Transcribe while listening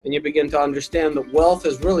and you begin to understand that wealth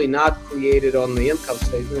is really not created on the income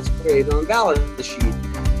statement, it's created on the balance sheet.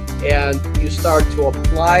 And you start to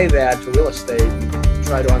apply that to real estate, and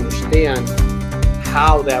try to understand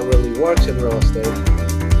how that really works in real estate.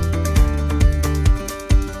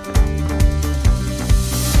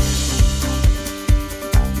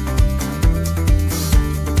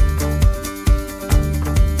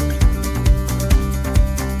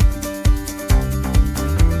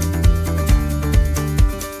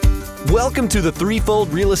 Welcome to the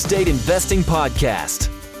Threefold Real Estate Investing Podcast.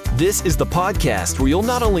 This is the podcast where you'll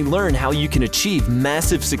not only learn how you can achieve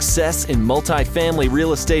massive success in multifamily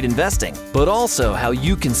real estate investing, but also how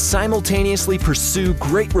you can simultaneously pursue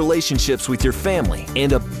great relationships with your family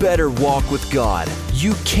and a better walk with God.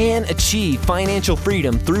 You can achieve financial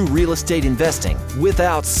freedom through real estate investing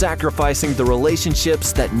without sacrificing the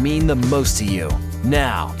relationships that mean the most to you.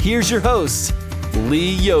 Now, here's your host,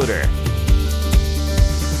 Lee Yoder.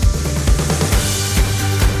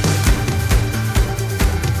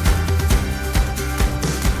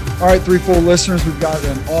 All right, Threefold listeners, we've got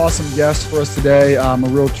an awesome guest for us today. A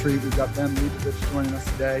real treat. We've got Ben Leibovich joining us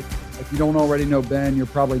today. If you don't already know Ben, you're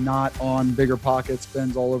probably not on Bigger Pockets.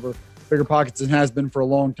 Ben's all over Bigger Pockets and has been for a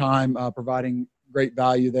long time, providing great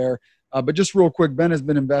value there. But just real quick, Ben has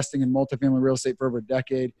been investing in multifamily real estate for over a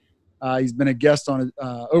decade. He's been a guest on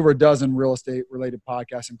over a dozen real estate-related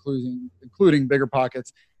podcasts, including Bigger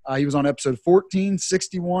Pockets. He was on episode 14,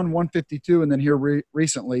 61, 152, and then here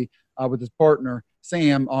recently with his partner,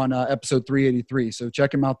 Sam, on episode 383. So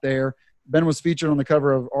check him out there. Ben was featured on the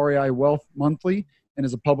cover of REI Wealth Monthly and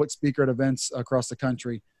is a public speaker at events across the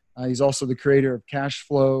country. He's also the creator of Cash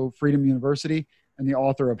Flow Freedom University and the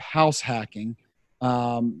author of House Hacking.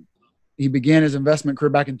 He began his investment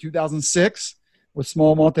career back in 2006 with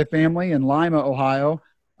small multifamily in Lima, Ohio,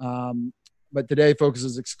 but today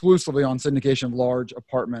focuses exclusively on syndication of large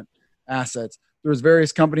apartment assets. Through his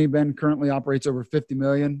various companies, Ben currently operates over $50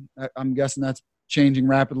 million. I'm guessing that's changing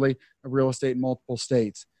rapidly, of real estate in multiple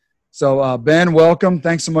states. So Ben, welcome.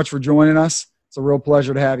 Thanks so much for joining us. It's a real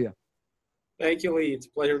pleasure to have you. Thank you, Lee. It's a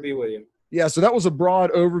pleasure to be with you. Yeah, so that was a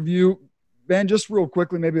broad overview. Ben, just real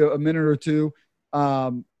quickly, maybe a minute or two,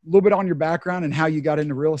 a little bit on your background and how you got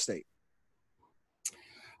into real estate.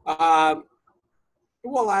 Well,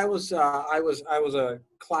 I was a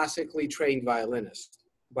classically trained violinist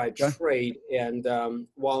by trade, and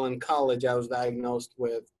while in college, I was diagnosed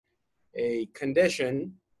with a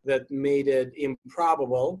condition that made it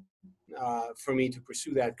improbable for me to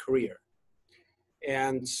pursue that career.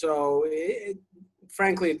 And so,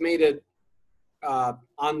 frankly, it made it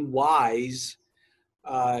unwise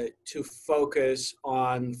to focus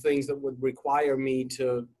on things that would require me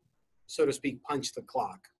to, so to speak, punch the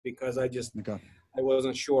clock, because I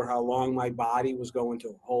wasn't sure how long my body was going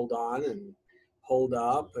to hold on and hold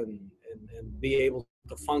up and be able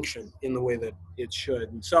to function in the way that it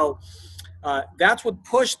should. And so that's what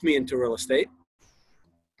pushed me into real estate,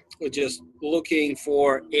 which is looking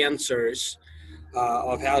for answers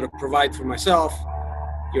of how to provide for myself.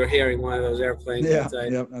 You're hearing one of those airplanes. Yeah,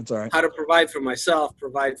 that's all right. How to provide for myself,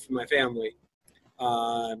 provide for my family.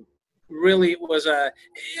 Really was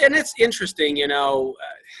and it's interesting,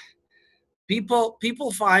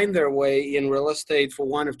 people find their way in real estate for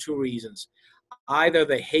one of two reasons. Either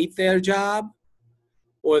they hate their job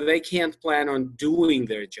or they can't plan on doing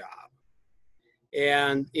their job.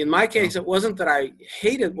 And in my case, it wasn't that I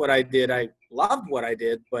hated what I did. I loved what I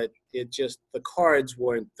did, but it just, the cards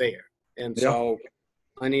weren't there. And so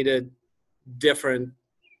I needed different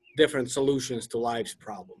solutions to life's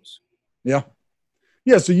problems. Yeah.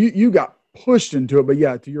 Yeah. So you got pushed into it, but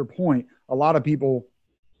yeah, to your point, a lot of people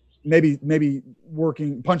maybe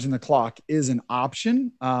punching the clock is an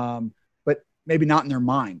option. But maybe not in their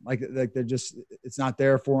mind. Like they're just, it's not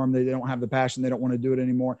there for them. They don't have the passion. They don't want to do it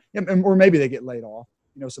anymore. Or maybe they get laid off,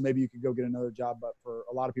 so maybe you could go get another job, but for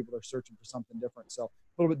a lot of people, they're searching for something different. So a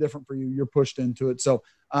little bit different for you. You're pushed into it. So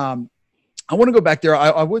I want to go back there.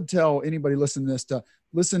 I would tell anybody listening to this to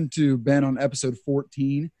listen to Ben on episode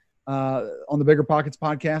 14 on the Bigger Pockets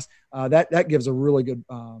podcast. That gives a really good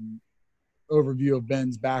overview of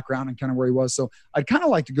Ben's background and kind of where he was. So I'd kind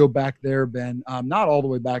of like to go back there, Ben, not all the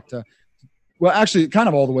way back to, well, actually kind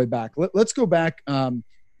of all the way back. Let's go back.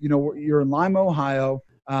 You're in Lima, Ohio.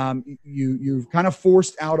 You've kind of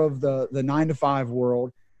forced out of the 9-to-5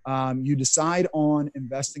 world. You decide on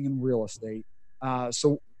investing in real estate.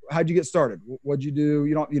 So how'd you get started? What'd you do?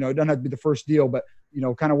 It doesn't have to be the first deal, but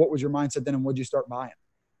kind of what was your mindset then and what'd you start buying?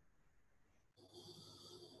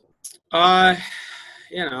 I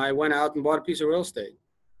went out and bought a piece of real estate.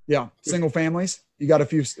 Yeah. Single families? You got a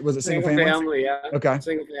few, was it single families? Family, yeah. Okay.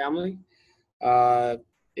 Single family.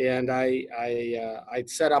 and I'd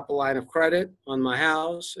set up a line of credit on my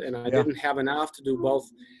house, and I didn't have enough to do both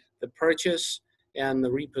the purchase and the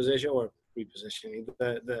repositioning,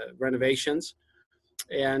 the renovations.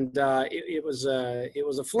 And it was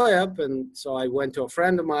a flip, and so I went to a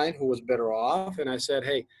friend of mine who was better off, and I said,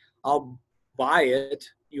 hey, I'll buy it,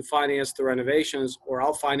 you finance the renovations, or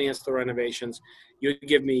I'll finance the renovations, you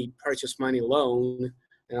give me purchase money loan,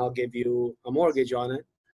 and I'll give you a mortgage on it.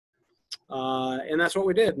 And that's what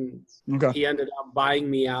we did. And he ended up buying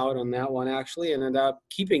me out on that one, actually, and ended up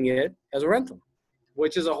keeping it as a rental,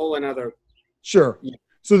 which is a whole another. Sure. Yeah.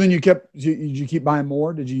 So then did you keep buying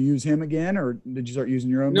more? Did you use him again, or did you start using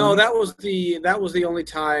your own? No, money? that was the only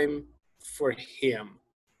time for him.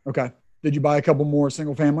 Okay. Did you buy a couple more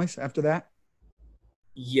single families after that?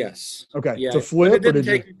 Yes. Okay. Yeah. To flip, but it didn't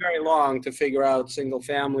take me very long to figure out single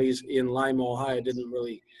families in Lima, Ohio. It didn't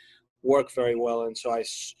really work very well, and so I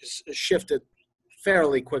shifted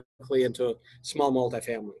fairly quickly into small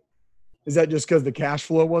multifamily. Is that just because the cash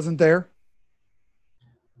flow wasn't there?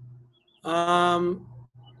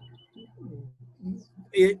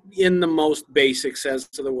 In the most basic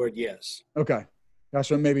sense of the word, yes. Okay.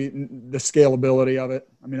 That's what maybe the scalability of it.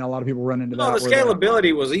 I mean, a lot of people run into that. No, the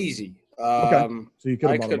scalability was easy. Okay. So you could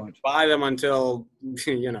have bought a bunch. Buy them until,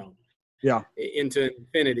 yeah, into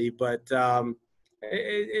infinity, but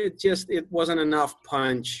it wasn't enough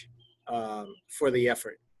punch for the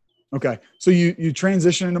effort. Okay. So you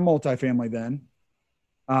transition into multifamily then.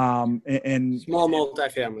 And small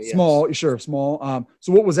multifamily. Small, yes. Sure. Small.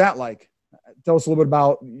 So what was that like? Tell us a little bit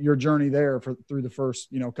about your journey there through the first,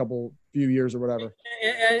 few years or whatever.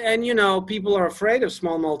 And people are afraid of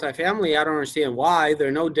small multifamily. I don't understand why.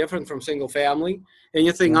 They're no different from single family.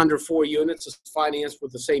 Anything under 4 units is financed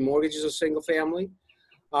with the same mortgage as a single family.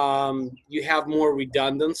 You have more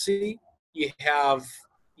redundancy. You have,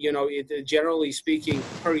 generally speaking,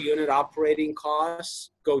 per unit operating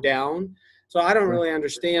costs go down. So I don't really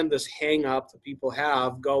understand this hang up that people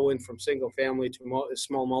have going from single family to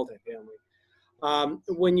small multifamily.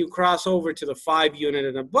 When you cross over to the 5 unit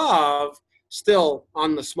and above, still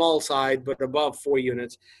on the small side, but above 4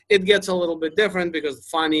 units, it gets a little bit different because the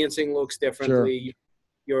financing looks differently.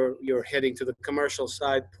 Sure. You're heading to the commercial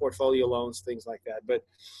side, portfolio loans, things like that. But,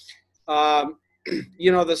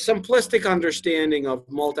 the simplistic understanding of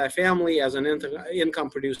multifamily as an income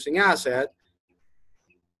producing asset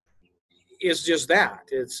is just that.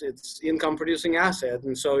 It's income producing asset.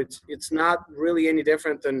 And so it's not really any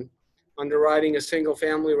different than underwriting a single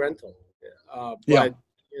family rental. But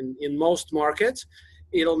in most markets,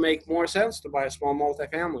 it'll make more sense to buy a small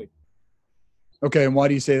multifamily. Okay. And why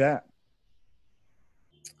do you say that?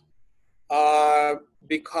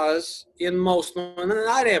 Because in most,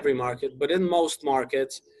 not every market, but in most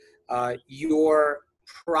markets, your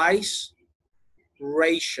price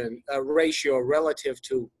ratio relative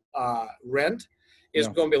to rent is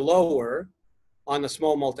going to be lower on a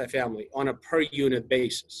small multifamily on a per unit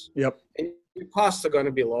basis. Yep. And your costs are going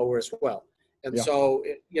to be lower as well. And so,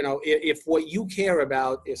 if what you care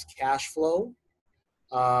about is cash flow,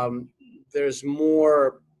 there's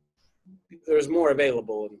more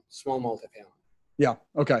available in small multifamily. Yeah.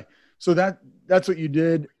 Okay. So that's what you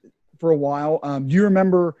did for a while. Do you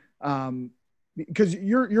remember, because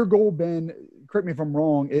your goal, Ben, correct me if I'm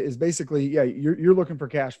wrong, is basically, you're looking for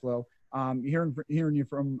cash flow. Hearing you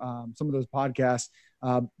from some of those podcasts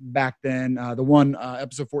back then, the one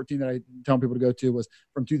episode 14 that I tell people to go to was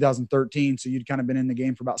from 2013. So you'd kind of been in the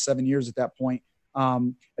game for about 7 years at that point.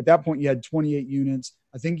 At that point, you had 28 units.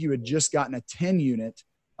 I think you had just gotten a 10 unit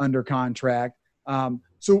under contract.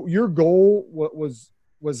 So your goal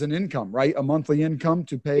was an income, right? A monthly income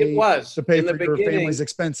to pay for your family's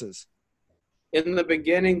expenses. In the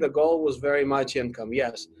beginning, the goal was very much income.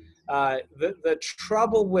 Yes. The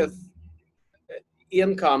trouble with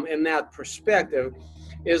income in that perspective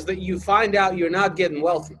is that you find out you're not getting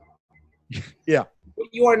wealthy. Yeah.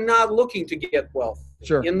 You are not looking to get wealth.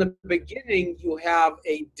 Sure. In the beginning, you have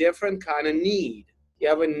a different kind of need. You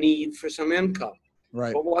have a need for some income.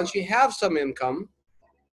 Right. But once you have some income,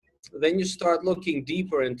 then you start looking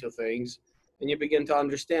deeper into things and you begin to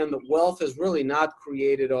understand that wealth is really not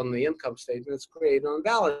created on the income statement. It's created on the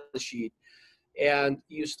balance sheet. And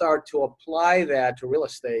you start to apply that to real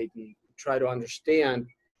estate and try to understand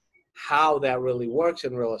how that really works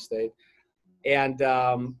in real estate. And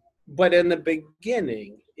but in the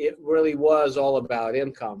beginning, it really was all about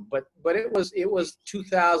income. But it was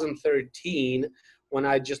 2013 when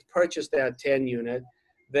I just purchased that 10 unit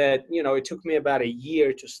that, it took me about a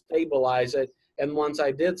year to stabilize it. And once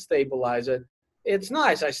I did stabilize it, it's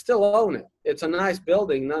nice. I still own it. It's a nice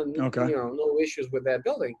building. No issues with that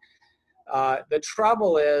building. The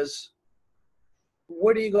trouble is,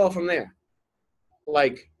 where do you go from there?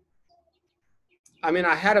 Like, I mean,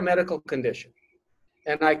 I had a medical condition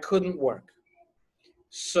and I couldn't work.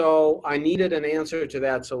 So I needed an answer to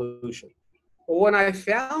that solution. But when I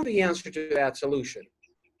found the answer to that solution,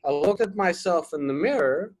 I looked at myself in the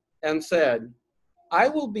mirror and said, I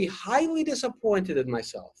will be highly disappointed in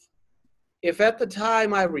myself if at the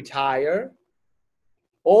time I retire,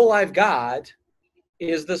 all I've got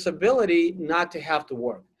is this ability not to have to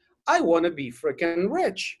work. I want to be freaking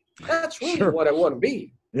rich. That's really what I want to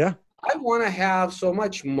be. Yeah. I want to have so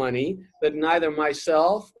much money that neither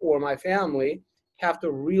myself or my family have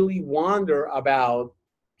to really wonder about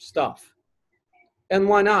stuff. And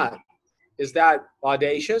why not? Is that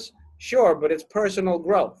audacious? Sure, but it's personal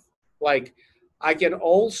growth. Like, I can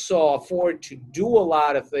also afford to do a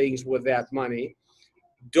lot of things with that money,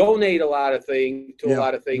 donate a lot of things to a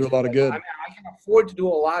lot of things. Do a lot of good. I mean, I can afford to do a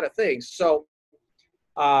lot of things. So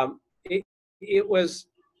it was,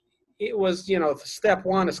 you know, step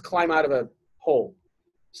one is climb out of a hole.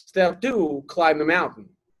 Step two, climb the mountain.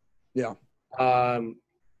 Yeah.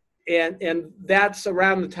 And that's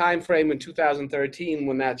around the time frame in 2013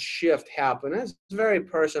 when that shift happened. It's a very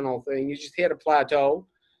personal thing. You just hit a plateau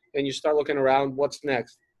and you start looking around, what's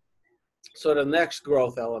next? So the next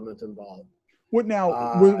growth element involved. What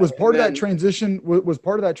now was part of that transition? Was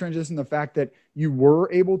part of that transition the fact that you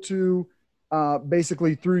were able to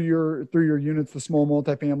basically through your units, the small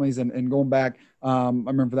multifamilies, and going back, I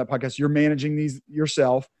remember for that podcast, you're managing these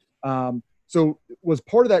yourself. So was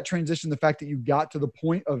part of that transition the fact that you got to the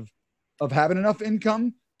point of having enough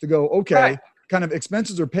income to go, okay, right, kind of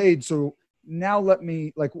expenses are paid, so now let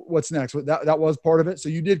me, like, what's next? That was part of it. So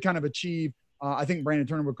you did kind of achieve. I think Brandon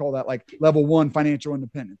Turner would call that like level 1 financial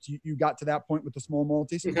independence. You got to that point with the small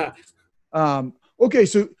multis. Okay.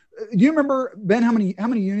 So do you remember, Ben, how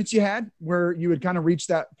many units you had where you would kind of reach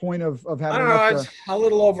that point of having? I don't know, it's a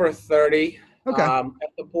little over 30. Okay. At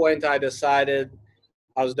the point I decided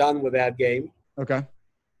I was done with that game. Okay.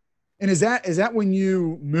 And is that when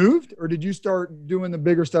you moved, or did you start doing the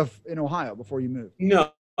bigger stuff in Ohio before you moved?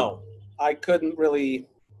 No, I couldn't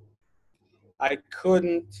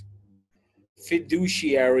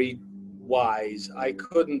fiduciary wise, I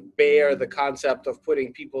couldn't bear the concept of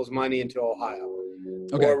putting people's money into Ohio,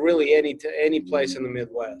 or really any place in the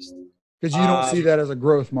Midwest. Because you don't see that as a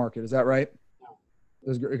growth market, is that right?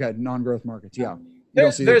 No. Okay, non-growth markets, yeah.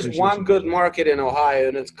 There's one good market in Ohio,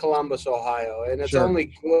 and it's Columbus, Ohio, and it's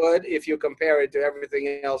only good if you compare it to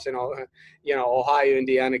everything else in, you know, Ohio,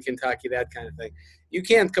 Indiana, Kentucky, that kind of thing. You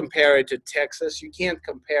can't compare it to Texas. You can't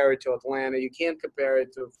compare it to Atlanta. You can't compare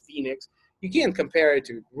it to Phoenix. You can't compare it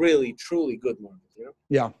to really, truly good markets, you know?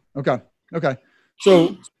 Yeah. Okay.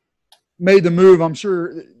 So made the move. I'm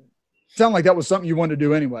sure it sounded like that was something you wanted to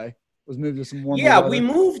do anyway, was move to some warmer weather. We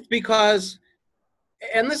moved because,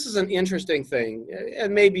 and this is an interesting thing,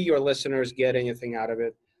 and maybe your listeners get anything out of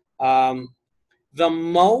it. The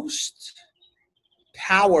most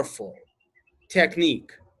powerful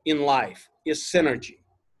technique in life is synergy.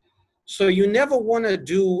 So you never want to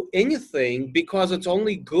do anything because it's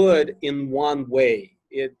only good in one way.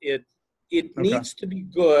 It needs to be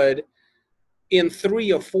good in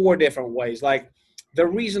 3 or 4 different ways. Like the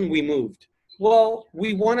reason we moved. Well,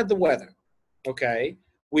 we wanted the weather. Okay.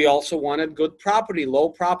 We also wanted good property, low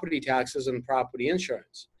property taxes and property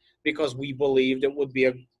insurance, because we believed it would be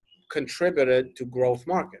a contributor to growth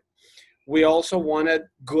market. We also wanted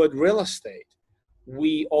good real estate.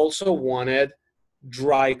 We also wanted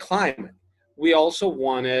dry climate. We also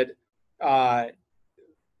wanted a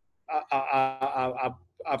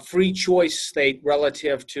free choice state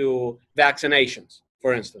relative to vaccinations,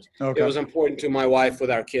 for instance. It was important to my wife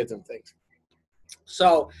with our kids and things.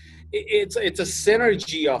 So it's a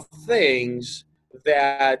synergy of things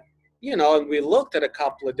that, you know, and we looked at a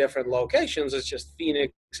couple of different locations. It's just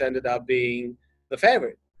Phoenix ended up being the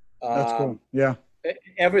favorite. That's cool. Yeah.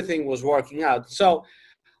 Everything was working out. So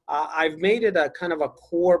I've made it a kind of a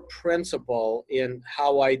core principle in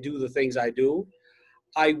how I do the things I do.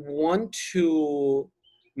 I want to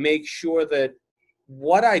make sure that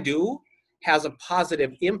what I do has a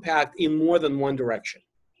positive impact in more than one direction.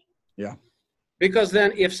 Yeah. Because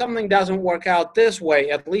then if something doesn't work out this way,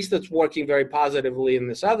 at least it's working very positively in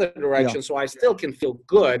this other direction. Yeah. So I still can feel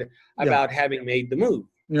good about having made the move.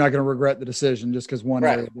 You're not going to regret the decision just because one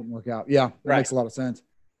area didn't work out. Yeah, that makes a lot of sense.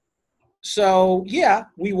 So,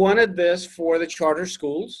 we wanted this for the charter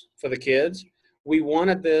schools, for the kids. We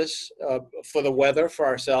wanted this for the weather, for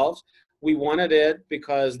ourselves. We wanted it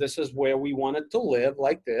because this is where we wanted to live,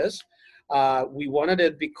 like this. We wanted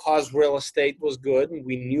it because real estate was good and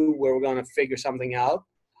we knew we were going to figure something out.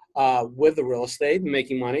 with the real estate and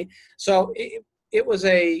making money. So it was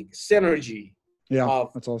a synergy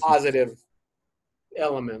of that's awesome. positive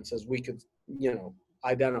elements, as we could,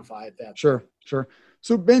 identify at that. Sure.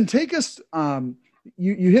 So Ben, take us,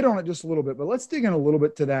 you hit on it just a little bit, but let's dig in a little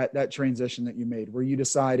bit to that transition that you made where you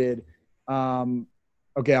decided,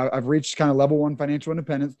 okay, I've reached kind of level one financial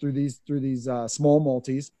independence through these small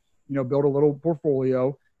multis, build a little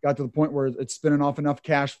portfolio, got to the point where it's spinning off enough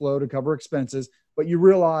cash flow to cover expenses, but you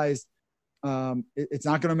realized it's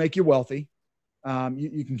not going to make you wealthy.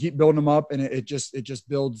 You can keep building them up, and it just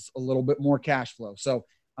builds a little bit more cash flow. So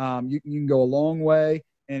you can go a long way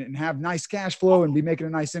and have nice cash flow and be making a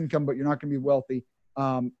nice income, but you're not going to be wealthy.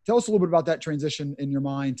 Tell us a little bit about that transition in your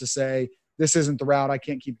mind to say, this isn't the route. I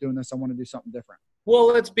can't keep doing this. I want to do something different.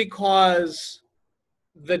 Well, it's because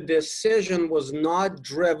the decision was not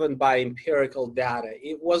driven by empirical data.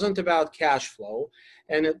 It wasn't about cash flow,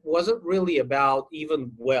 and it wasn't really about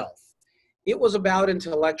even wealth. It was about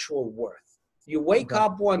intellectual worth. You wake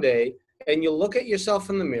up one day and you look at yourself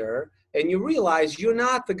in the mirror and you realize you're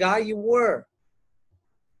not the guy you were.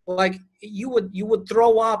 Like you would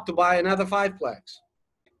throw up to buy another fiveplex.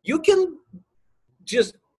 You can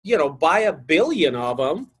just, buy 1 billion of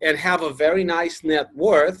them and have a very nice net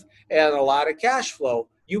worth and a lot of cash flow.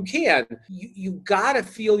 You can. You got to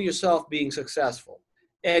feel yourself being successful.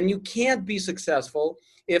 And you can't be successful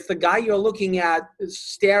if the guy you're looking at,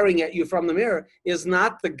 staring at you from the mirror, is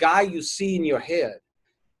not the guy you see in your head.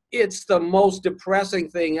 It's the most depressing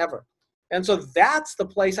thing ever. And so that's the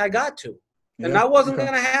place I got to. And I wasn't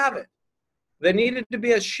going to have it. There needed to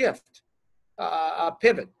be a shift, a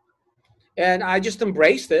pivot. And I just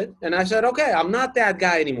embraced it. And I said, okay, I'm not that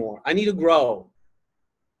guy anymore. I need to grow.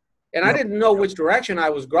 And I didn't know which direction I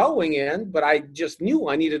was growing in, but I just knew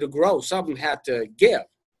I needed to grow. Something had to give.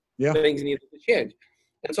 Things needed to change.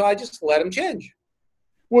 And so I just let them change.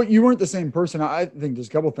 Well, you weren't the same person. I think there's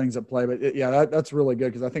a couple of things at play, but that's really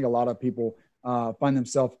good because I think a lot of people find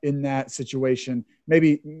themselves in that situation.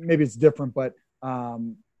 Maybe it's different, but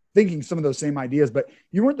thinking some of those same ideas. But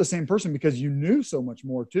you weren't the same person because you knew so much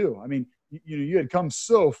more too. I mean, you had come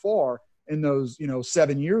so far in those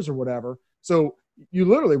 7 years or whatever. So you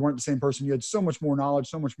literally weren't the same person. You had so much more knowledge,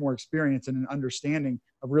 so much more experience and an understanding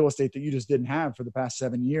of real estate that you just didn't have for the past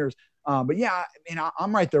 7 years. But yeah, I mean,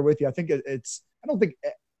 I'm right there with you. I think I don't think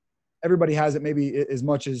everybody has it maybe as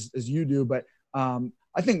much as you do, but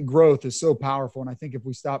I think growth is so powerful. And I think if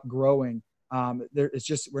we stop growing, it's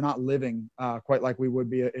just, we're not living quite like we would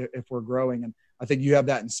be if we're growing. And I think you have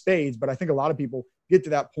that in spades, but I think a lot of people get to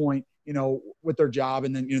that point, with their job.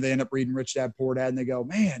 And then, they end up reading Rich Dad, Poor Dad, and they go,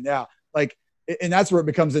 man, yeah. And that's where it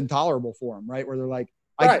becomes intolerable for them, right? Where they're like,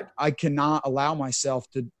 I cannot allow myself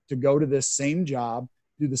to go to this same job,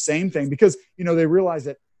 do the same thing because, they realize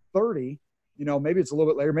at 30, maybe it's a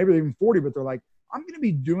little bit later, maybe even 40, but they're like, I'm going to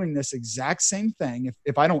be doing this exact same thing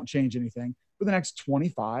if I don't change anything for the next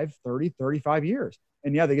 25, 30, 35 years.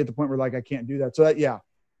 And they get to the point where like, I can't do that. So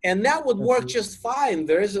and that would work just fine.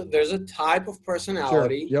 There's a type of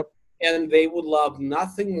personality. Sure. Yep. And they would love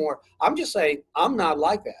nothing more. I'm just saying, I'm not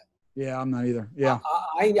like that. Yeah, I'm not either. Yeah.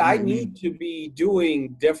 I need to be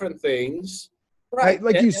doing different things. Right.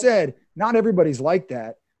 Like you said, not everybody's like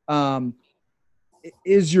that.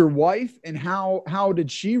 Is your wife, and how did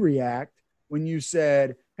she react when you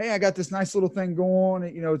said, hey, I got this nice little thing going,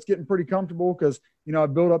 it's getting pretty comfortable because, I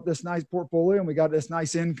built up this nice portfolio and we got this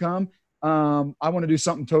nice income. I want to do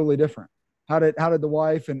something totally different. How did the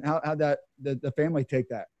wife and how that the family take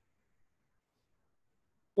that?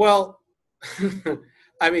 Well,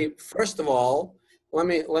 I mean, first of all, let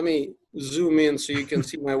me zoom in so you can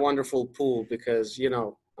see my wonderful pool because,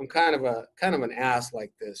 I'm kind of an ass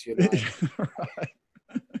like this, Right.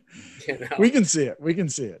 We can see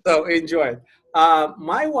it. So enjoy it.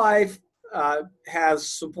 My wife has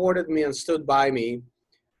supported me and stood by me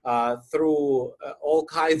through all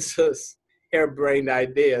kinds of harebrained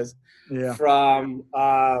ideas from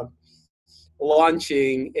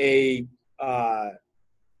launching a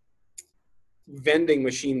vending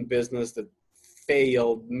machine business that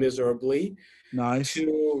failed miserably. Nice.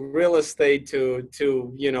 To real estate, to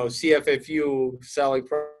CFFU, selling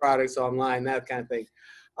products online, that kind of thing.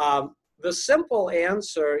 The simple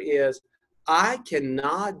answer is I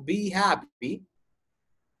cannot be happy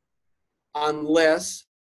unless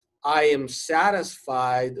I am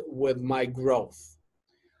satisfied with my growth.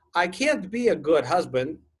 I can't be a good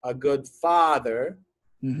husband, a good father,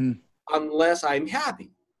 unless I'm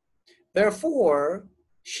happy. Therefore,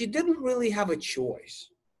 she didn't really have a choice.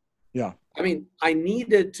 Yeah. I mean, I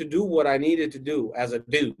needed to do what I needed to do as a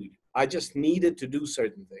dude. I just needed to do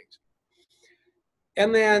certain things.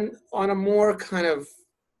 And then on a more kind of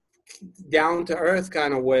down to earth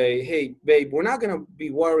kind of way. Hey, babe, we're not going to be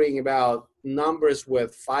worrying about numbers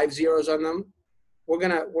with 5 zeros on them. We're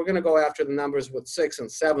gonna go after the numbers with 6 and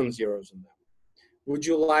 7 zeros in them. Would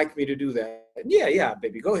you like me to do that? Yeah,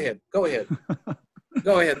 baby. Go ahead. Go ahead.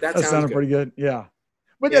 That sounds good. Pretty good. Yeah.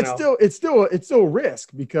 But it's still a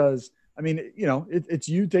risk because, I mean, it's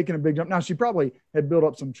you taking a big jump. Now, she probably had built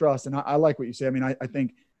up some trust, and I like what you say. I mean, I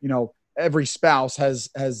think, every spouse has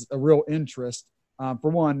a real interest. For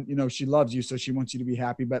one, she loves you, so she wants you to be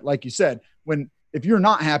happy. But like you said, if you're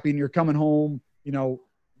not happy and you're coming home,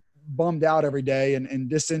 bummed out every day and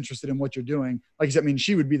disinterested in what you're doing, like you said, I mean,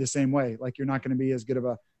 she would be the same way. Like, you're not going to be as good of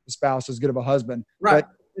a spouse, as good of a husband. Right.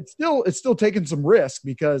 But it's still taking some risk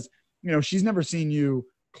because, she's never seen you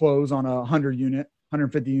close on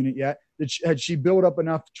 150 unit yet. Had she built up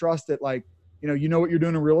enough trust that, like, you know what you're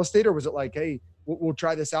doing in real estate, or was it like, hey, we'll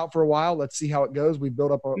try this out for a while. Let's see how it goes. We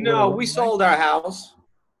built up we sold our house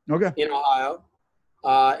in Ohio,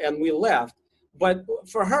 and we left. But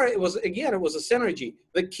for her, it was a synergy.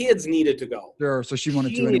 The kids needed to go. Sure. So she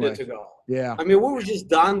wanted to go. Yeah. I mean, we were just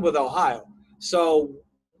done with Ohio. So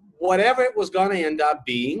whatever it was going to end up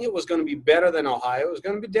being, it was going to be better than Ohio. It was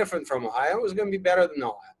going to be different from Ohio. It was going to be better than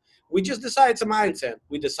Ohio. We just decided it's a mindset.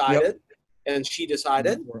 We decided, and she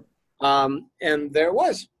decided, and there it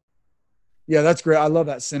was. Yeah, that's great. I love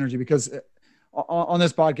that synergy because on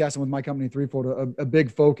this podcast and with my company Threefold, a big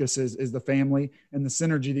focus is the family and the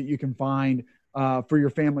synergy that you can find for your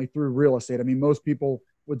family through real estate. I mean, most people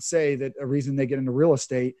would say that a reason they get into real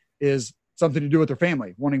estate is something to do with their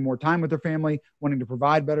family, wanting more time with their family, wanting to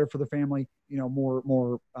provide better for the family,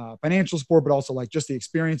 more financial support, but also like just the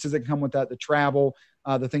experiences that come with that, the travel,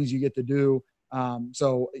 the things you get to do.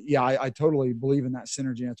 So yeah, I totally believe in that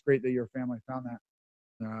synergy. And it's great that your family found that.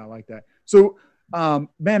 I like that. So,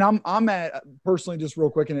 Ben, I'm at personally, just real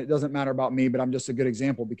quick, and it doesn't matter about me, but I'm just a good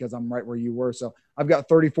example because I'm right where you were. So I've got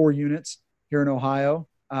 34 units here in Ohio.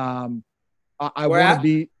 I want to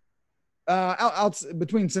be out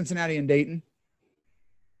between Cincinnati and Dayton.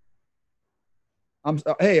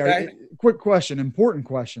 Quick question, important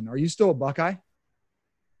question. Are you still a Buckeye?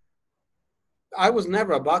 I was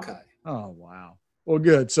never a Buckeye. Oh, wow. Well,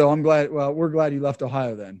 good. So I'm glad. Well, we're glad you left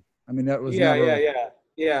Ohio then. I mean, that was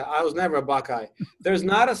Yeah, I was never a Buckeye. There's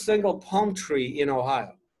not a single palm tree in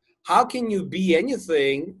Ohio. How can you be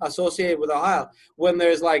anything associated with Ohio when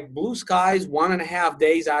there's like blue skies 1.5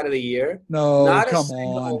 days out of the year? No, come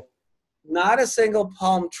on. Not a single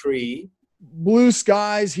palm tree. Blue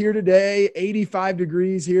skies here today, 85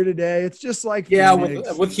 degrees here today. It's just like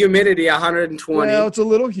Phoenix. with humidity 120. Well, it's a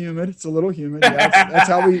little humid. Yeah, that's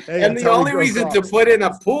how we. Hey, and the only reason to put in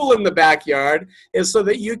a pool in the backyard is so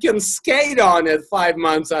that you can skate on it 5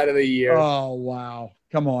 months out of the year. Oh wow!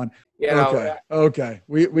 Come on. Okay.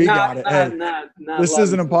 We got it. This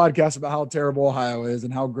isn't a podcast about how terrible Ohio is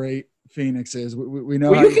and how great Phoenix is. We know.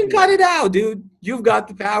 Well, you can cut it out, dude. You've got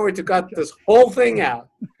the power to cut this whole thing out.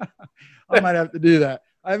 I might have to do that.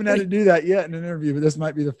 I haven't had to do that yet in an interview, but this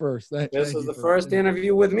might be the first. This is the first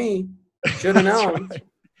interview with me. Should have known. Right.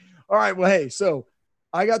 All right. Well, hey, so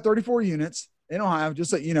I got 34 units in Ohio.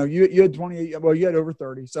 Just so you know, you had 28. Well, you had over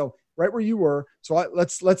 30. So right where you were. So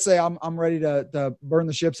let's say I'm ready to burn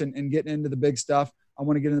the ships and get into the big stuff. I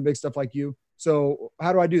want to get into the big stuff like you. So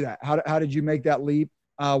how do I do that? How did you make that leap?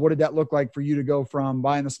 What did that look like for you to go from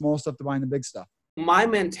buying the small stuff to buying the big stuff? My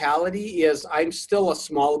mentality is I'm still a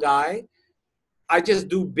small guy. I just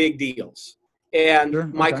do big deals.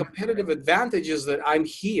 And my competitive advantage is that I'm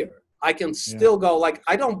here. I can still go, like,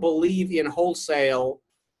 I don't believe in wholesale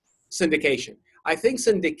syndication. I think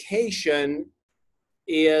syndication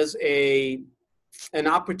is an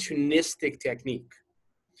opportunistic technique.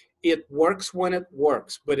 It works when it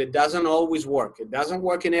works, but it doesn't always work. It doesn't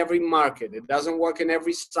work in every market. It doesn't work in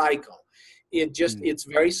every cycle. It's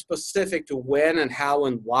very specific to when and how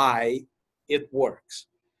and why it works.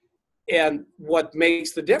 And what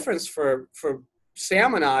makes the difference for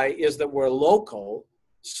Sam and I is that we're local.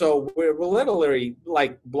 So we're literally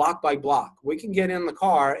like block by block. We can get in the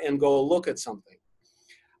car and go look at something.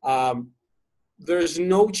 There's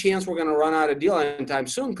no chance we're going to run out of deal anytime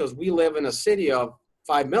soon because we live in a city of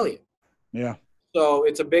 5 million. Yeah. So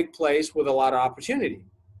it's a big place with a lot of opportunity.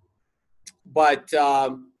 But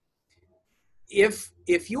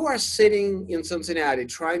if you are sitting in Cincinnati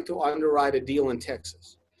trying to underwrite a deal in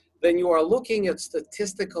Texas, then you are looking at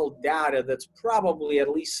statistical data that's probably at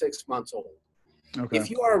least 6 months old. Okay.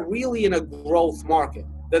 If you are really in a growth market,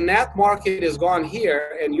 then that market is gone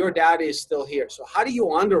here and your data is still here. So how do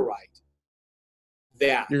you underwrite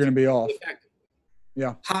that? You're going to be off.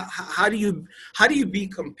 Yeah. How do you be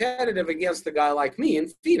competitive against a guy like me in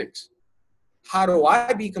Phoenix? how do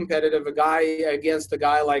I be competitive against a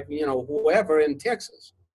guy like, whoever in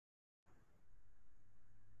Texas?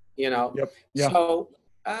 Yep. Yeah. So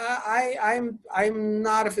I'm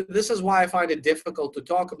not. This is why I find it difficult to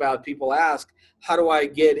talk about. People ask, how do I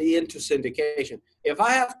get into syndication? If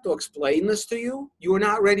I have to explain this to you, you are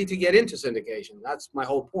not ready to get into syndication. That's my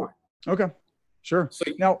whole point. Okay, sure. So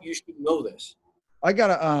now you should know this. I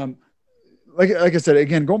gotta like I said,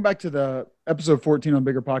 again, going back to the episode 14 on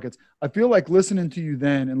Bigger Pockets, I feel like listening to you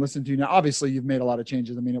then and listening to you now, obviously you've made a lot of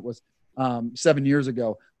changes. I mean, it was 7 years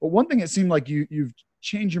ago, but one thing it seemed like you've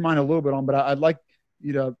changed your mind a little bit on, but I'd like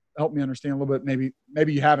you to help me understand a little bit. Maybe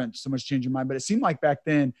you haven't so much changed your mind, but it seemed like back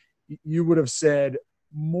then you would have said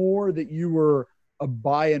more that you were a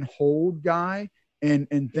buy and hold guy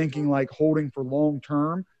and thinking like holding for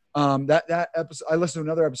long-term. That episode, I listened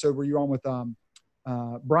to another episode where you're on with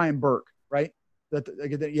Brian Burke, right?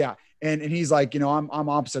 Yeah. And he's like, I'm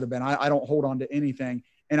opposite of Ben. I don't hold on to anything.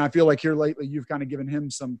 And I feel like here lately, you've kind of given him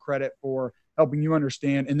some credit for helping you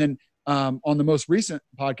understand. And then on the most recent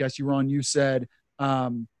podcast you were on, you said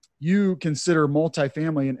you consider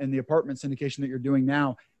multifamily and the apartment syndication that you're doing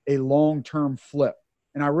now a long-term flip.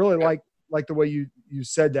 And I really like the way you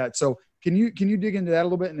said that. So can you dig into that a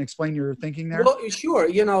little bit and explain your thinking there? Well, sure.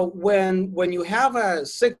 When you have a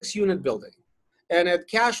 6-unit building and it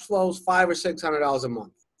cash flows $500 or $600 a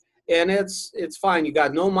month, and it's fine. You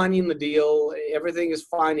got no money in the deal. Everything is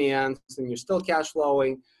financed and you're still cash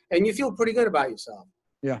flowing and you feel pretty good about yourself.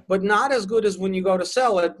 Yeah. But not as good as when you go to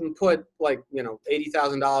sell it and put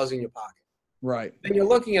 $80,000 in your pocket. Right. Then you're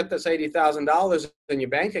looking at this $80,000 in your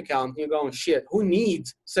bank account and you're going, shit, who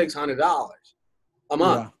needs $600 a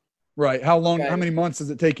month? Yeah. Right. How long, Okay. How many months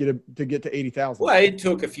does it take you to get to 80,000? Well, it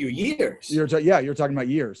took a few years. You're talking about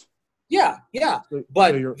years. Yeah.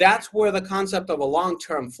 But so that's where the concept of a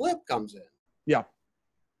long-term flip comes in. Yeah.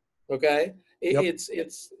 Okay. Yep.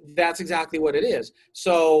 That's exactly what it is.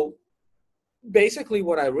 So basically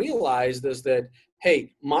what I realized is that,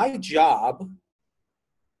 hey, my job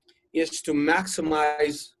is to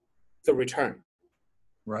maximize the return.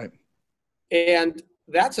 Right. And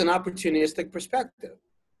that's an opportunistic perspective.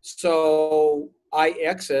 So I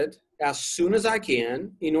exit as soon as I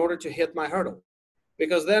can in order to hit my hurdle,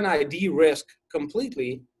 because then I de-risk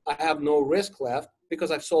completely. I have no risk left because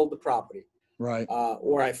I've sold the property. Right.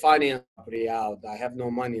 Or I finance the property out. I have no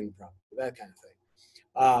money in the property, that kind of thing.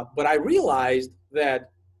 But I realized that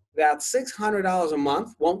 $600 a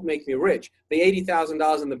month won't make me rich. The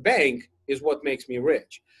 $80,000 in the bank is what makes me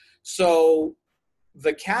rich. So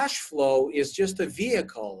the cash flow is just a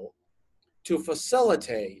vehicle to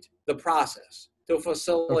facilitate the process, to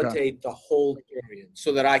facilitate the hold period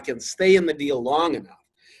so that I can stay in the deal long enough.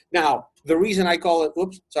 Now, the reason I call it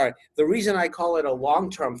a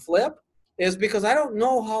long-term flip is because I don't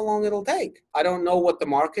know how long it'll take. I don't know what the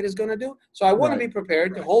market is going to do. So I want to be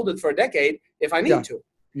prepared to hold it for a decade if I need to.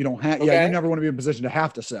 You don't have, you never want to be in a position to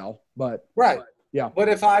have to sell, but. Right. Yeah. But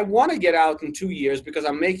if I want to get out in 2 years because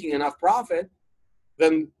I'm making enough profit,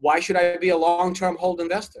 then why should I be a long-term hold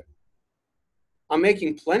investor? I'm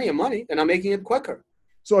making plenty of money and I'm making it quicker.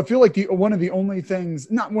 So I feel like one of the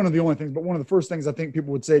first things I think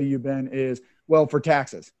people would say to you, Ben, is, well, for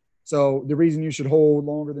taxes. So the reason you should hold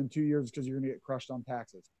longer than 2 years is because you're going to get crushed on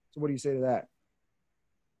taxes. So what do you say to that?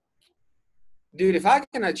 Dude, if I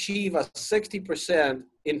can achieve a 60%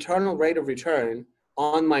 internal rate of return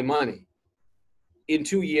on my money in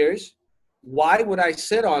 2 years, why would I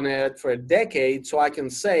sit on it for a decade so I can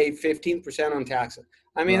save 15% on taxes?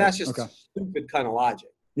 I mean, that's just stupid kind of logic.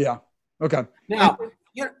 Yeah. Okay. Now,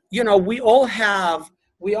 we all have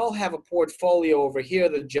a portfolio over here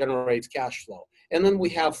that generates cash flow. And then we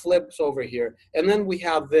have flips over here. And then we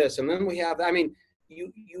have this. And then we have,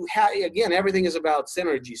 you have, again, everything is about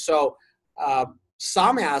synergy. So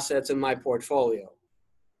some assets in my portfolio,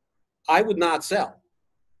 I would not sell.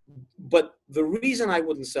 But the reason I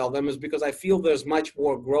wouldn't sell them is because I feel there's much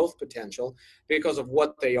more growth potential because of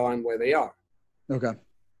what they are and where they are. Okay.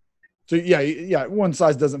 So yeah, one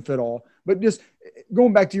size doesn't fit all. But just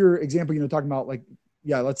going back to your example, talking about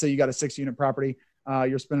let's say you got a 6-unit property,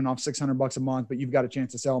 you're spending off $600 a month, but you've got a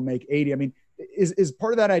chance to sell and make 80. I mean, is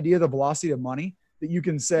part of that idea the velocity of money that you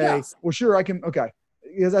can say, well, sure, I can, okay,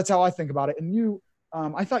 because that's how I think about it. And you,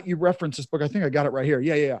 I thought you referenced this book. I think I got it right here.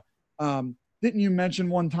 Yeah. Didn't you mention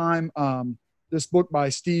one time this book by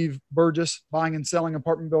Steve Burgess, Buying and Selling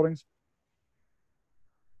Apartment Buildings?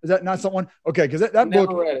 Is that not someone? Okay, because that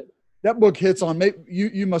book. Read it. That book hits on, maybe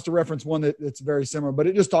you must have referenced one that's very similar, but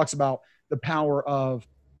it just talks about the power of,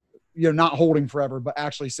 not holding forever, but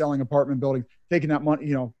actually selling apartment building, taking that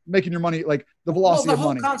money, making your money, like the velocity of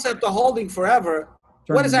money. The whole concept of holding forever,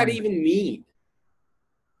 what does that even mean?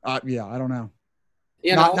 Yeah, I don't know.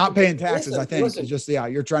 You not paying taxes, listen, I think. listen. It's just, yeah,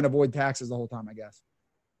 you're trying to avoid taxes the whole time, I guess.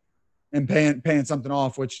 And paying something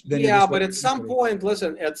off, which then yeah, but at some point,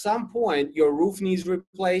 listen, at some point, your roof needs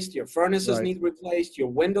replaced, your furnaces need replaced, your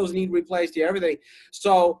windows need replaced, everything.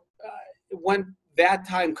 So when that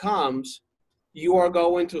time comes, you are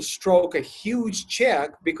going to stroke a huge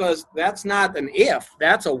check, because that's not an if,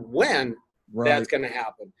 that's a when that's going to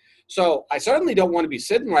happen. So I certainly don't want to be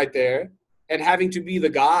sitting right there and having to be the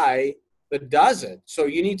guy that does it. So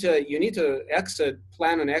you need to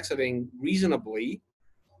plan on exiting reasonably,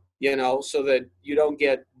 so that you don't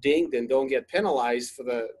get dinged and don't get penalized for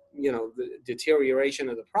the deterioration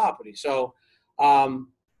of the property. So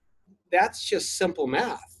that's just simple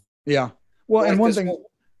math. Yeah. Well, like, and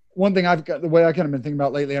one thing I've got, the way I kind of been thinking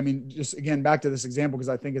about lately, I mean, just again, back to this example, because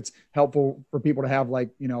I think it's helpful for people to have like,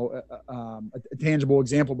 a tangible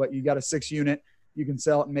example, but you got a 6-unit, you can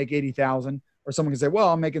sell it and make 80,000, or someone can say, well,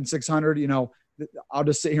 I'm making 600, I'll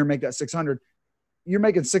just sit here and make that 600. You're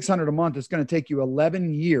making 600 a month. It's going to take you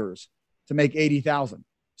 11 years to make 80,000.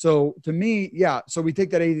 So to me, yeah. So we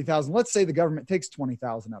take that 80,000, let's say the government takes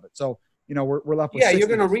 20,000 of it. So, we're left with 60. You're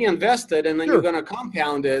going to reinvest it, and then you're going to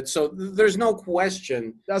compound it. So there's no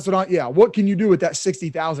question. That's what can you do with that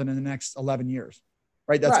 60,000 in the next 11 years?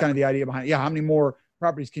 Right. That's kind of the idea behind it. Yeah. How many more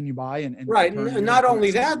properties can you buy? And right. Not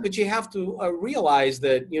only that, but you have to realize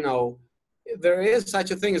that, there is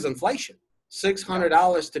such a thing as inflation.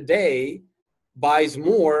 $600 today buys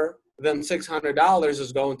more than $600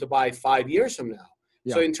 is going to buy 5 years from now.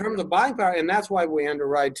 Yeah. So in terms of buying power, and that's why we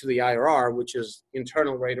underwrite to the IRR, which is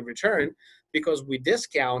internal rate of return, because we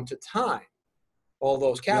discount to time all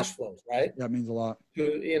those cash flows, right? That means a lot.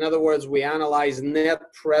 In other words, we analyze net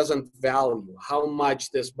present value, how much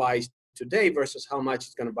this buys today versus how much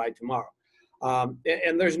it's going to buy tomorrow.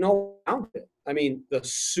 And there's no doubt it. I mean, the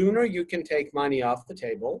sooner you can take money off the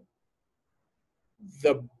table,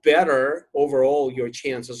 the better overall your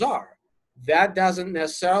chances are. That doesn't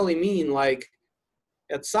necessarily mean like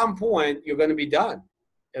at some point you're going to be done.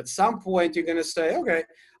 At some point you're going to say, okay,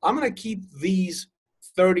 I'm going to keep these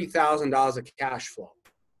 $30,000 of cash flow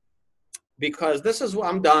because this is what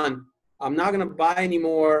I'm done. I'm not going to buy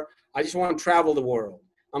anymore. I just want to travel the world.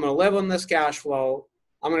 I'm going to live on this cash flow.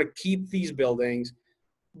 I'm going to keep these buildings.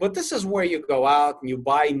 But this is where you go out and you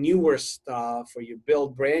buy newer stuff, or you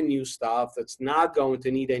build brand new stuff that's not going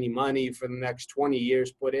to need any money for the next 20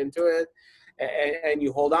 years put into it. And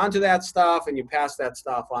you hold on to that stuff and you pass that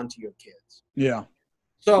stuff on to your kids. Yeah.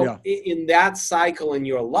 So in that cycle in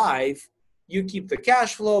your life, you keep the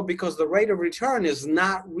cash flow because the rate of return is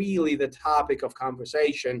not really the topic of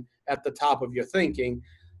conversation at the top of your thinking.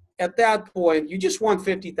 At that point, you just want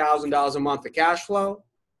 $50,000 a month of cash flow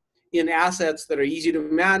in assets that are easy to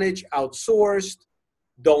manage, outsourced,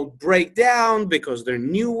 don't break down because they're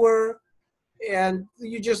newer, and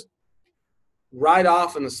you just ride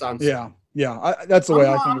off in the sunset. Yeah. Yeah, that's the way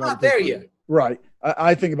I think about it. I'm not there yet. Right.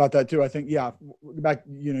 I think about that too. I think, back,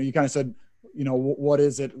 you kind of said, what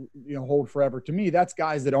is it, hold forever. To me, that's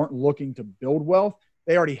guys that aren't looking to build wealth.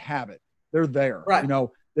 They already have it. They're there. Right.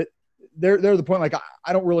 That they're the point, like,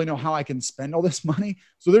 I don't really know how I can spend all this money.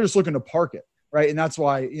 So they're just looking to park it. Right. And that's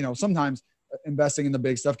why, sometimes investing in the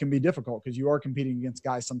big stuff can be difficult because you are competing against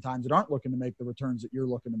guys sometimes that aren't looking to make the returns that you're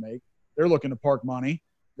looking to make. They're looking to park money.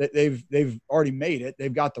 They've already made it.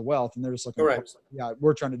 They've got the wealth, and they're just looking. Correct.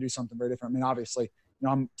 We're trying to do something very different. I mean, obviously,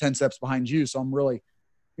 I'm 10 steps behind you, so I'm really,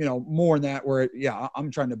 more in that where, I'm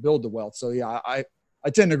trying to build the wealth. So I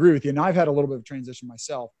tend to agree with you. And I've had a little bit of transition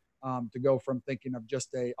myself to go from thinking of just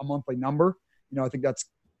a monthly number. I think that's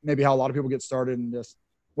maybe how a lot of people get started, and just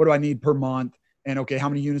what do I need per month, and okay, how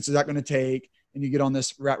many units is that going to take? And you get on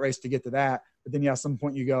this rat race to get to that. But then at some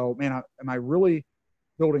point you go, man, am I really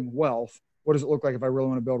building wealth? What does it look like if I really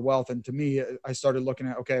want to build wealth? And to me, I started looking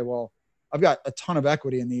at, okay, well, I've got a ton of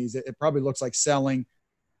equity in these. It probably looks like selling,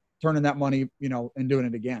 turning that money, and doing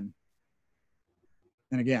it again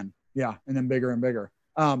and again. Yeah. And then bigger and bigger.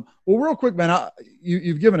 Well, real quick, man,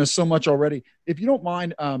 you've given us so much already. If you don't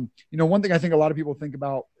mind, one thing I think a lot of people think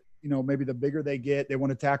about, maybe the bigger they get, they want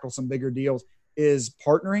to tackle some bigger deals, is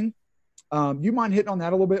partnering. You mind hitting on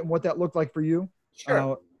that a little bit and what that looked like for you?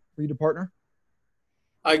 Sure. For you to partner?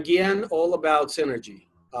 Again, all about synergy.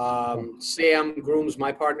 Sam Grooms,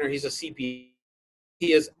 my partner, he's a CPA.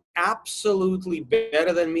 He is absolutely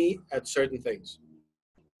better than me at certain things.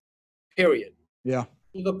 Period. Yeah.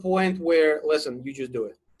 To the point where, listen, you just do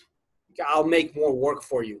it. I'll make more work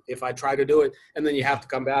for you if I try to do it, and then you have to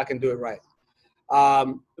come back and do it right.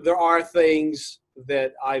 There are things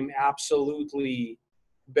that I'm absolutely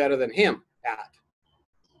better than him at.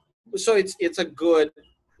 So it's a good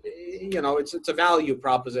it's a value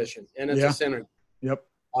proposition, and it's a synergy. Yep.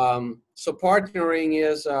 So partnering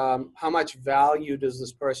is how much value does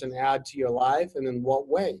this person add to your life, and in what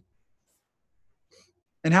way?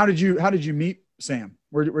 And how did you meet Sam?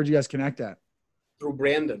 Where'd you guys connect at? Through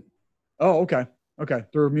Brandon. Oh, okay.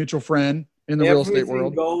 Through a mutual friend in the real estate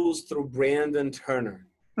world. Everything goes through Brandon Turner.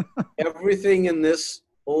 Everything in this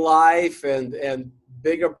life and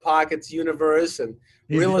Bigger Pockets universe and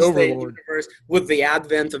real estate universe, with the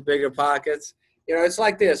advent of Bigger Pockets, it's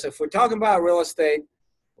like this. If we're talking about real estate,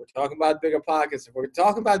 we're talking about Bigger Pockets. If we're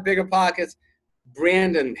talking about Bigger Pockets,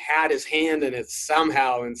 Brandon had his hand in it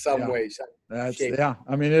somehow, in some way. I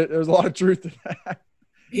mean, there's a lot of truth to that.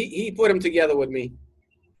 He put them together with me.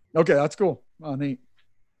 Okay, that's cool. Oh, neat.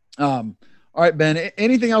 All right, Ben.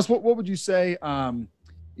 Anything else? What would you say? A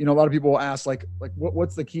lot of people ask, like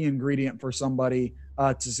what's the key ingredient for somebody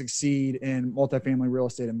to succeed in multifamily real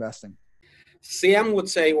estate investing? Sam would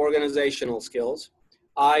say organizational skills.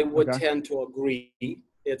 I would tend to agree.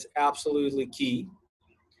 It's absolutely key.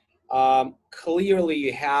 Clearly,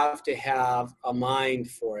 you have to have a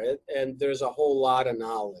mind for it, and there's a whole lot of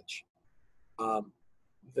knowledge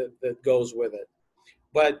that goes with it.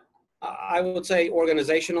 But I would say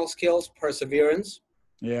organizational skills, perseverance.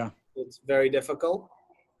 Yeah. It's very difficult.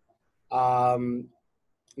 Not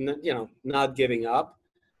giving up.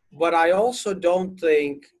 But I also don't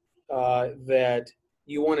think that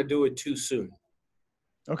you want to do it too soon.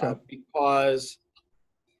 Okay. Because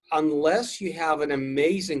unless you have an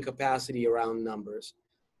amazing capacity around numbers,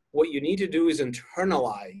 what you need to do is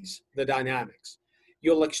internalize the dynamics.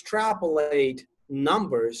 You'll extrapolate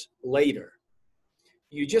numbers later.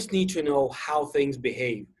 You just need to know how things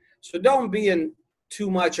behave. So don't be in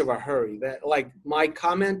too much of a hurry. That, like my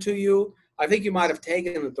comment to you, I think you might have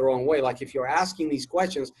taken it the wrong way. Like if you're asking these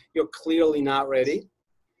questions, you're clearly not ready.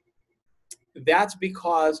 That's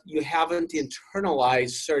because you haven't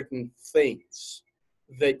internalized certain things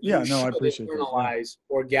that you should internalize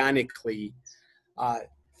organically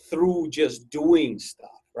through just doing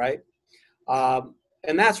stuff, right?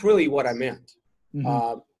 And that's really what I meant.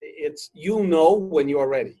 Mm-hmm. It's you'll know when you're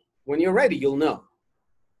ready. When you're ready, you'll know.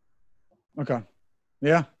 Okay.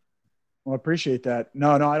 Yeah. Well, I appreciate that.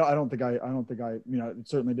 No, I don't think I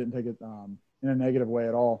certainly didn't take it in a negative way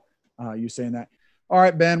at all. You saying that. All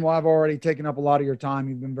right, Ben. Well, I've already taken up a lot of your time.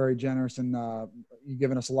 You've been very generous, and you've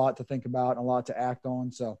given us a lot to think about and a lot to act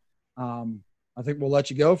on. So I think we'll let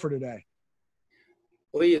you go for today.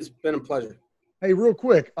 Lee, it's been a pleasure. Hey, real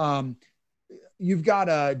quick. You've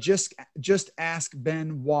got just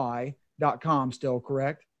askbenwhy.com still,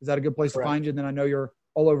 correct? Is that a good place to find you? And then I know you're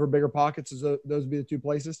all over Bigger Pockets. Those would be the two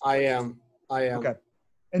places? I am. Okay.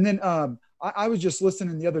 And then I was just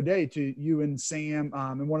listening the other day to you and Sam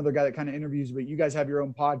and one other guy that kind of interviews you, but you guys have your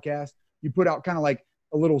own podcast. You put out kind of like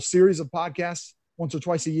a little series of podcasts once or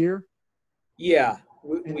twice a year. Yeah,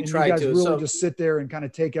 we try to. You guys really just sit there and kind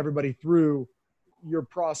of take everybody through your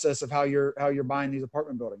process of how you're buying these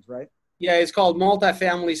apartment buildings, right? Yeah, it's called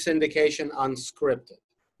Multifamily Syndication Unscripted.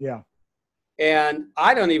 Yeah. And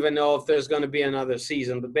I don't even know if there's going to be another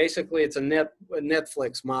season, but basically it's a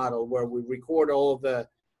Netflix model where we record all of the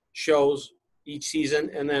shows each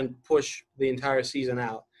season and then push the entire season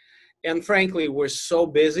out. And frankly, we're so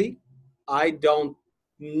busy, I don't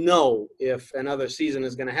know if another season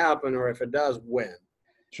is going to happen, or if it does, when.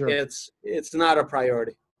 Sure. It's not a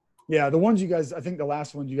priority. Yeah, the ones you guys, I think the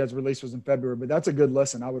last one you guys released was in February, but that's a good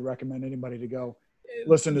listen. I would recommend anybody to go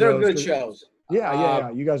listen to those. They're good shows. Yeah.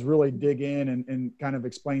 You guys really dig in and kind of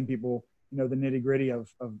explain people, the nitty gritty of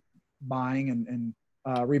buying and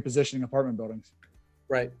repositioning apartment buildings.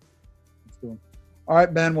 Right. Let's do them. All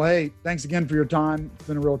right, Ben. Well, hey, thanks again for your time. It's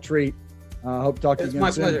been a real treat. Hope to talk to you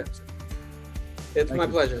again soon. It's my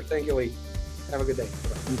pleasure. Thank you, Lee. Have a good day.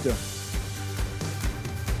 You too.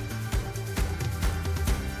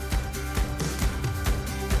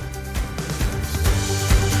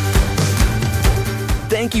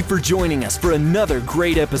 Thank you for joining us for another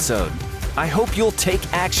great episode. I hope you'll take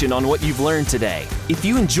action on what you've learned today. If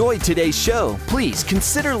you enjoyed today's show, please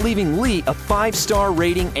consider leaving Lee a 5-star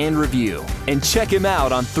rating and review. And check him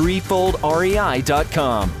out on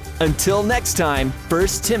threefoldrei.com. Until next time, 1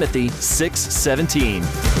 Timothy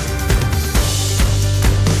 6:17.